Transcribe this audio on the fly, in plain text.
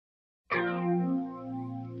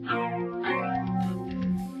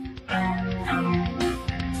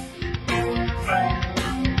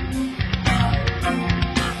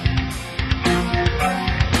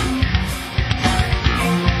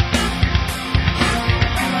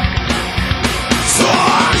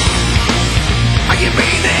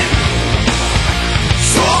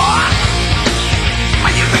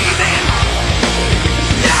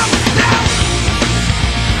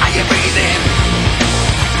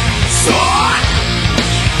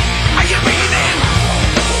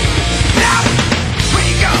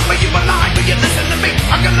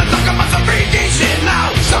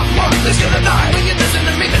gonna die when you listen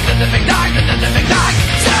to me. The living die, the living die.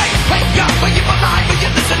 Say, wake up when you're alive when you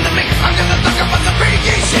listen to me. I'm gonna talk about the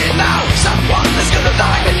freaky shit now. Someone is gonna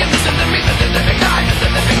die when you listen to me. The living die, the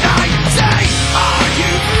living die. Say, are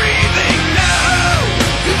you breathing now?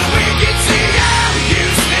 Do the wicked see how you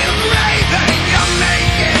still breathing? You're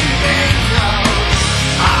making things wrong.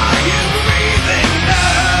 Are you breathing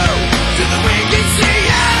now? Do the wicked see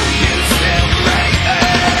how you still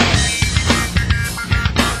breathing?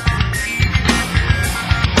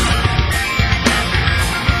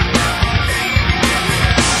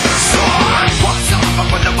 So what's up? I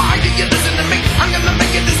wonder why do you listen to me? I'm gonna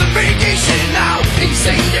make it this a freaky shit now.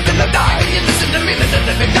 Insane, you're gonna die when you listen to me. The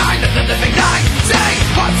living die, the living die. Say,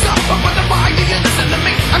 what's up? I wonder why do you listen to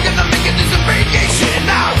me? I'm gonna make it this a freaky shit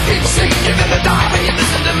now. Insane, you're gonna die when you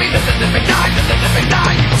listen to me. The living die, the living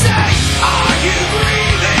die. Say, are you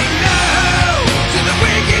breathing now? Do the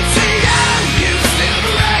wicked see how you still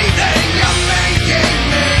breathing? You're making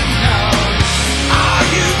me know. Are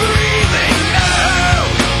you breathing now?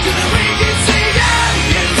 Do the wicked see how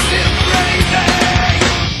you still breathing?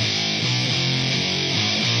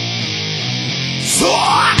 So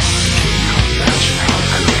Imagine how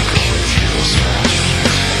good it feels,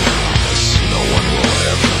 no one will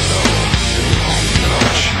ever know. No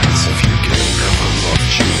chance of you getting ever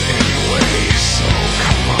loved you anyway. So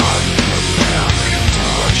come on, you're back. Do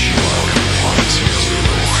what you want to do.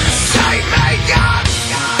 save me, God.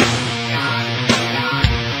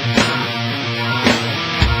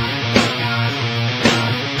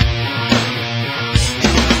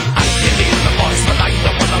 I can hear the voice, but I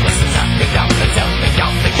don't wanna listen. Tap me down and tell me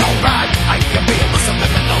I'll be alright. I can feel the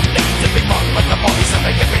subliminal need to be one with the voice and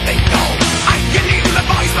make everything go. I can hear the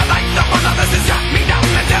voice, but I don't wanna listen. Tap me down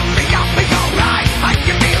and tell me I'll be alright. I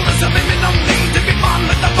can feel the subliminal need to be one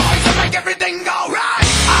with the voice and make everything go right.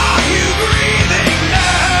 Are you breathing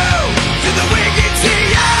now? Do the wicked see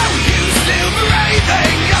how you still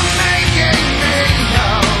breathing? You're making me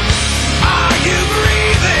know. Are you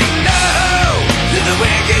breathing now? Do the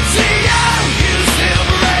wicked see how you still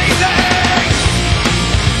breathing?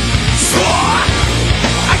 So,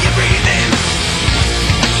 are you breathing?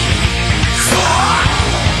 So,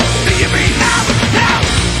 do you breathe now? Now?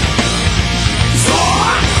 So,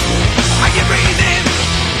 are you breathing?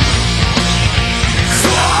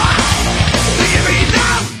 So, do you breathe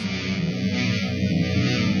now?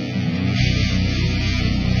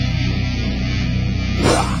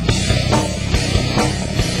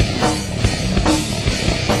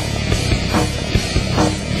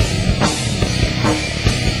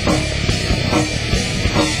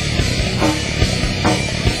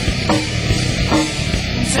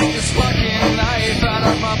 Take this fucking knife out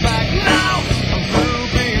of my back now. I'm through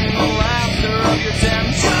being the laughter of your damn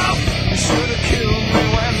joke. You should've killed me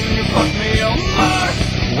when you fucked me over.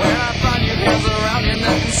 When I find your hands around your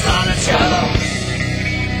neck and start to choke.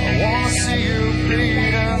 I wanna see you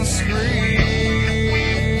bleed and scream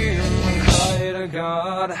and cry to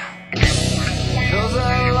God. 'Cause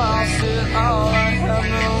I lost it all, I have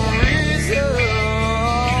no reason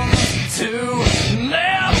to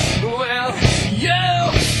live with you.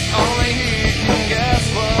 Only he can guess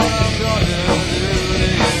what I'm gonna do to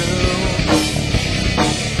you.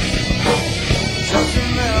 Just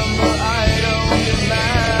remember, I don't get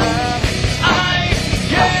mad. I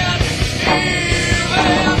can't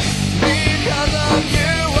even. Because of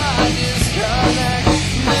you, I disconnect.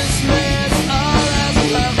 Dismiss all that's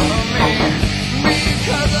left for me.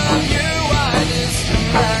 Because of you, I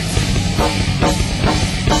disconnect.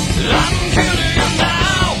 I'm killing you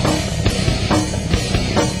now.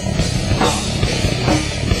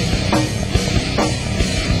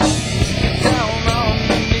 Down on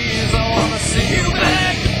your knees, I wanna see you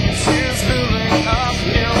beg. Tears filling up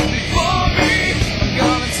here before me. I'm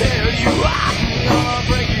gonna tell you I'm gonna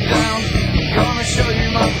break you down. I'm gonna show you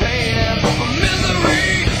my pain